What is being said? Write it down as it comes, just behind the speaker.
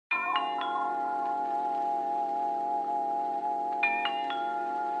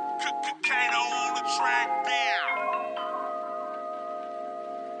track down.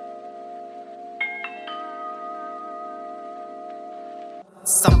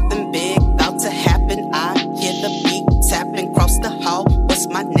 Something big about to happen. I hear the beat tapping across the hall. What's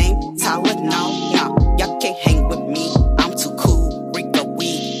my name? Tyler? No, y'all can't hang with me. I'm too cool. Rico,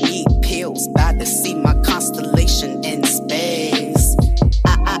 weed, need pills. About to see my constellation in space.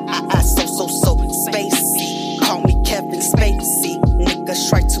 So spacey. Call me Kevin Spacey. Niggas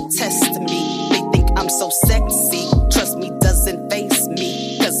try to test me. They think I'm so sexy. Trust me, doesn't face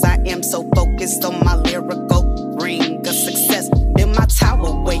me. Cause I am so focused on my lyrical ring of success. In my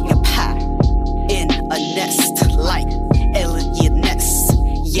tower way up high, in a nest like Elliot Ness.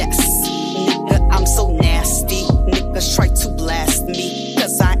 Yes, nigga, I'm so nasty. Niggas try to blast me,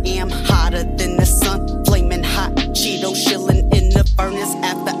 cause I am hotter than the sun. Flaming hot, Cheeto chillin' in the furnace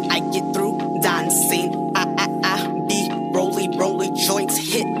after I get through dancing. I be rolly joints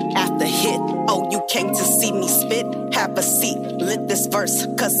hit after hit. Oh, you came to see me spit? Have a seat, lit this verse,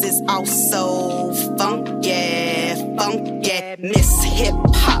 cause it's all so funky. Miss Hip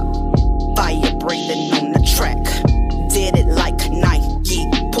Hop, fire breathing on the track. Did it like Nike.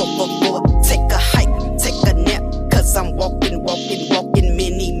 Por favor, take a hike, take a nap, cause I'm walking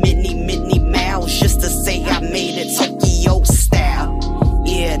many miles just to say I made it Tokyo style.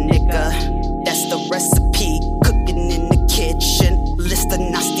 Yeah, nigga, that's the recipe. Cooking in the kitchen, list of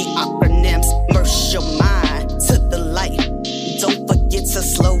nasty acronyms. Immerse your mind to the light. Don't forget to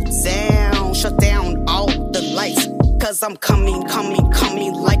slow down, shut down all the lights. Cause I'm coming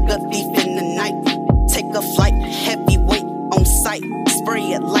like a thief in the night. Take a flight, heavyweight on sight.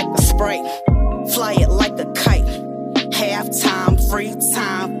 Spray it like a spray, fly it like a kite. Halftime, free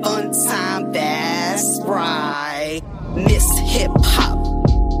time, fun time, that's right. Miss Hip Hop,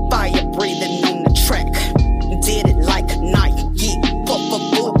 fire breathing on the track. Did it like Nike. Por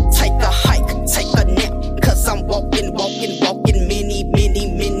favor, take a hike, take a nap, cause I'm walking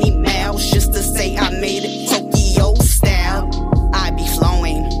many miles just to say I made it Tokyo style. I be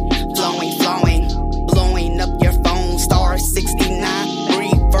flowing, blowing up your phone. Star 69,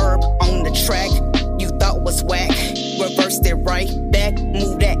 reverb on the track. You thought was whack, reversed it right back.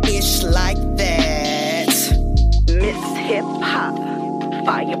 Move that ish like that. Miss Hip Hop,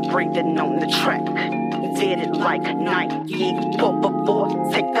 fire breathing on the track. Did it like Nike. Por favor,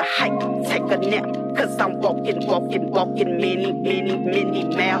 take a hike, take a nap, cause I'm walking many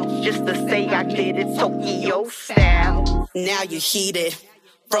miles just to say I did it Tokyo style. Now you heated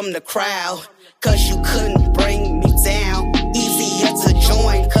from the crowd, cause you couldn't bring me down. Easier to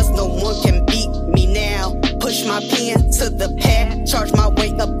join, cause no one can beat me now. Push my pen to the pad, charge my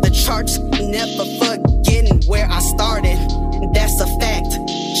way up the charts. Never forgetting where I started, that's a fact.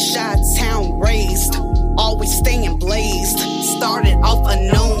 Chi-Town raised, always staying blazed. Started off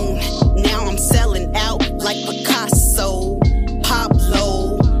unknown, now I'm selling out like Picasso.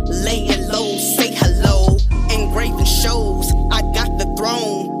 Pablo, laying low, say hello. Engraving shows, I got the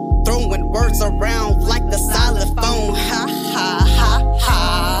throne. Throwing words around like the xylophone. Ha ha ha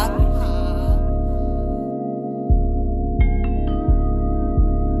ha.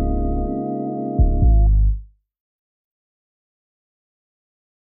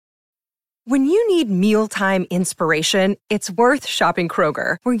 When you need mealtime inspiration, it's worth shopping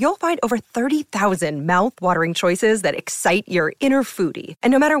Kroger, where you'll find over 30,000 mouth-watering choices that excite your inner foodie.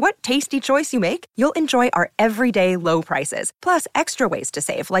 And no matter what tasty choice you make, you'll enjoy our everyday low prices, plus extra ways to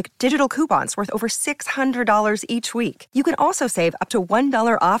save, like digital coupons worth over $600 each week. You can also save up to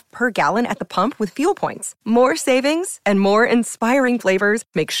 $1 off per gallon at the pump with fuel points. More savings and more inspiring flavors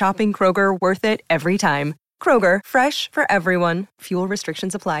make shopping Kroger worth it every time. Kroger, fresh for everyone. Fuel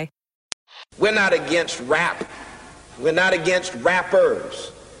restrictions apply. We're not against rap. We're not against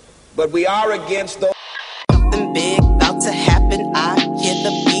rappers. But we are against those. Something big about to happen. I hear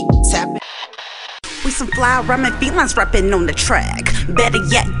the beat tapping. We some fly rhyming felines rapping on the track. Better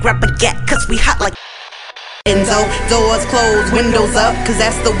yet, grab a gat, cause we hot like Enzo. Doors closed, windows up, cause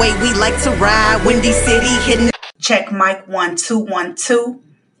that's the way we like to ride. Windy City hitting. Check mic 1 2 1 2.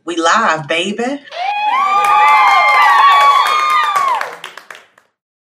 We live, baby.